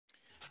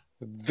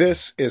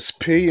This is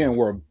P and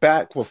we're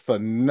back with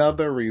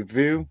another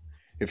review.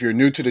 If you're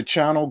new to the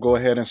channel, go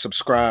ahead and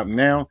subscribe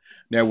now.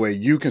 That way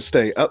you can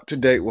stay up to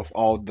date with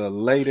all the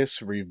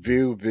latest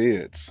review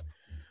vids.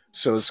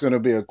 So it's going to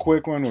be a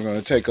quick one. We're going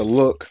to take a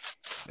look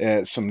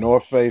at some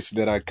North Face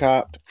that I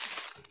copped.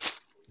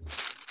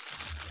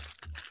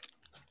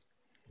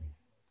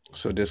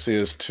 So this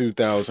is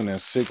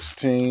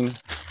 2016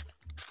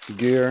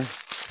 gear,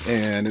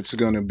 and it's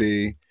going to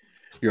be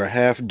your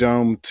half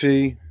dome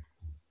tee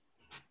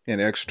in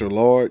extra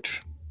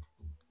large.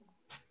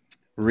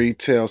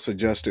 Retail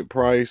suggested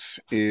price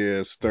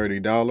is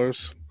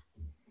 $30.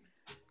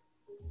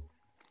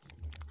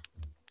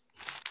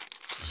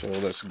 So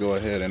let's go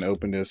ahead and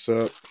open this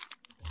up.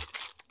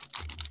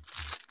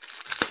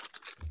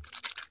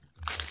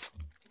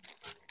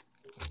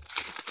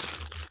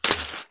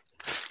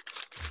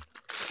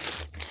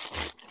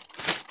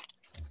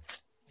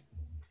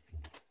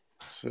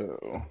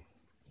 So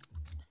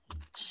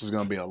this is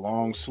going to be a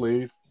long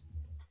sleeve.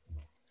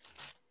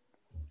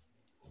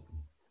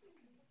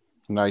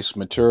 Nice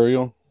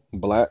material,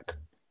 black.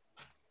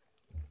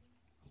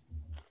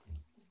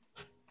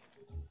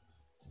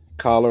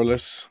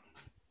 Collarless.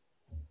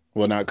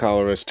 Well, not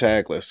collarless,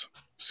 tagless.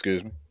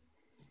 Excuse me.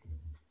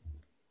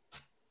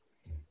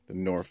 The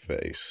North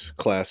Face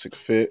classic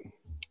fit.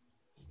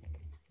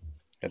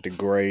 Got the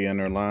gray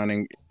inner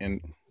lining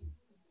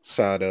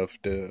inside of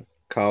the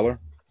collar.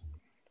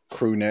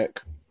 Crew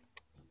neck.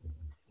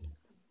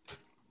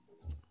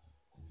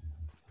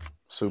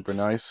 Super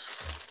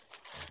nice.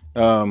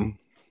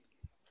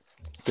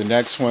 The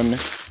next one,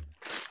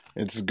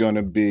 it's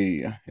gonna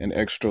be an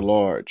extra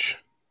large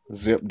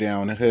zip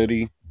down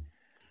hoodie,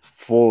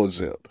 full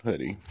zip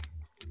hoodie,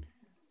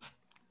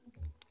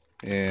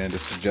 and the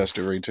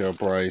suggested retail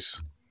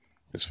price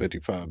is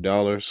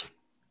 $55.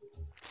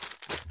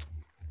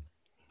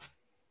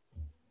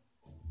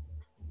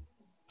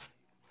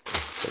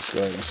 Let's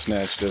go ahead and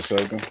snatch this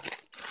open.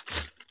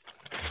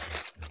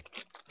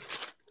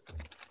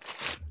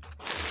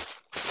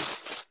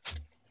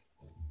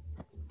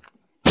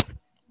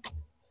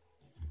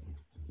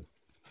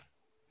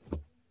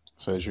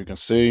 So as you can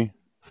see,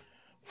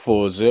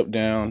 full zip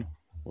down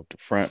with the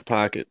front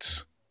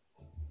pockets.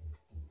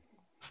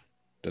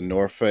 The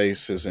North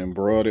Face is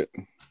embroidered.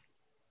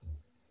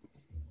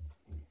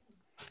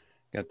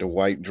 Got the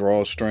white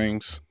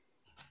drawstrings.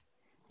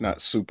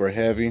 Not super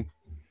heavy,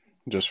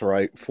 just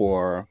right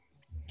for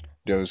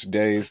those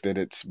days that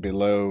it's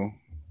below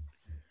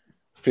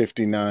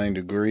 59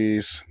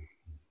 degrees.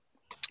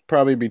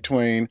 Probably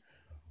between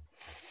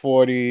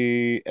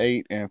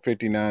 48 and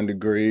 59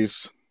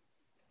 degrees.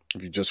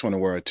 If you just want to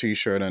wear a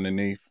t-shirt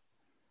underneath,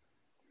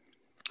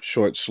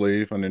 short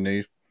sleeve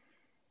underneath.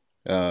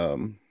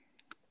 We'll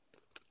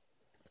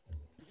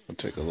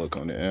take a look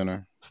on the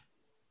inner.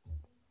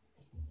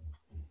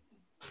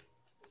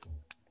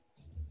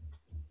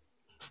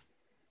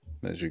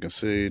 As you can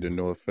see, the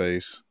North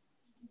Face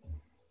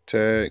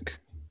tag,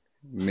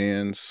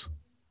 men's.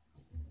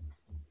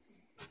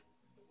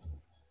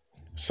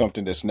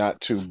 Something that's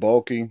not too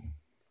bulky.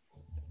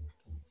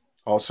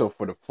 Also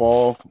for the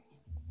fall,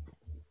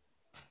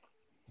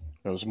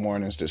 those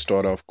mornings that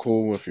start off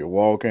cool if you're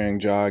walking,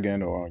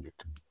 jogging, or on your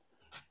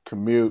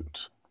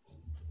commute,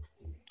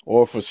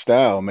 or for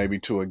style, maybe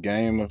to a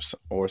game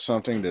or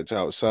something that's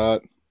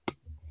outside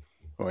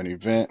or an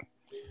event.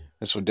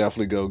 This will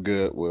definitely go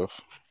good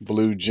with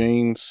blue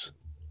jeans,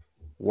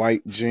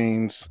 white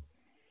jeans,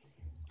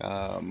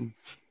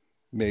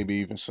 maybe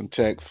even some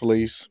tech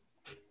fleece.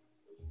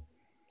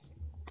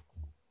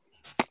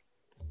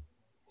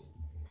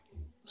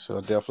 So I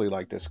definitely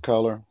like this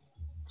color.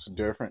 It's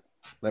different.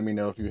 Let me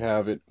know if you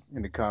have it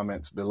in the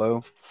comments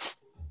below.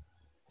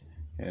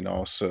 And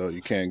also,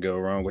 you can't go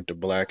wrong with the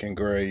black and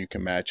gray. You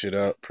can match it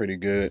up pretty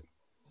good.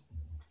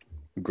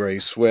 Gray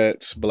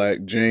sweats,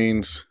 black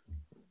jeans,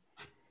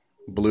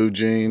 blue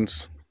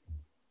jeans,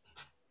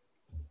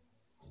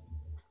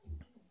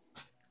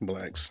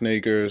 black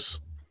sneakers,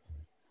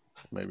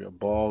 maybe a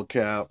ball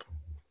cap.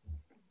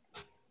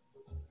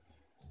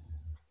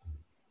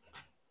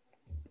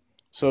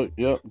 So,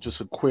 yep,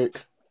 just a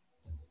quick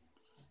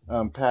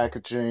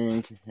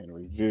packaging and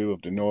review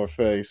of the North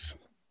Face.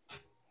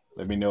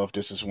 Let me know if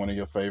this is one of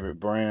your favorite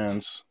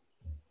brands,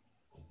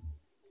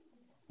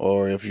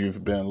 or if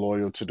you've been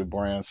loyal to the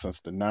brand since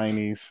the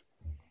 90s.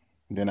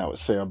 Then I would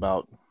say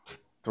about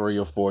 3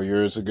 or 4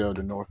 years ago,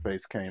 the North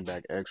Face came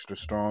back extra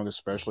strong,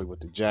 especially with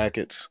the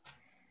jackets.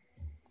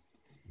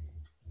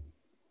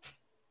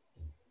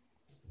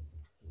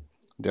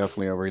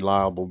 Definitely a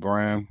reliable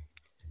brand.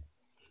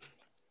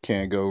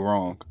 Can't go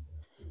wrong.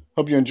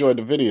 Hope you enjoyed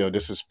the video.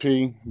 This is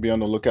P. Be on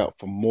the lookout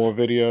for more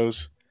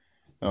videos,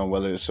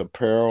 whether it's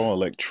apparel,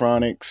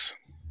 electronics,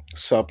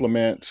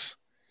 supplements.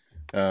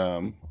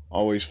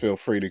 Always feel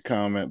free to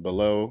comment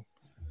below.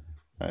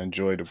 I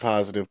enjoy the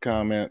positive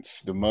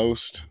comments the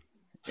most.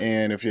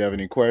 And if you have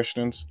any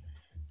questions,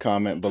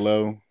 comment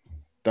below.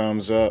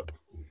 Thumbs up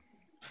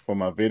for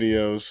my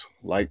videos.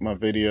 Like my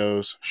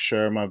videos.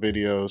 Share my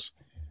videos.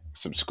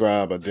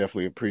 Subscribe. I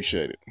definitely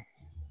appreciate it.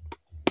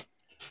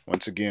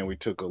 Once again, we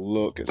took a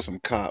look at some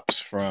cops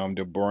from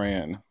the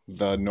brand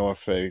The North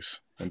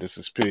Face. And this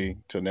is P.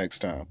 Till next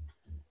time.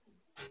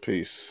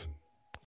 Peace.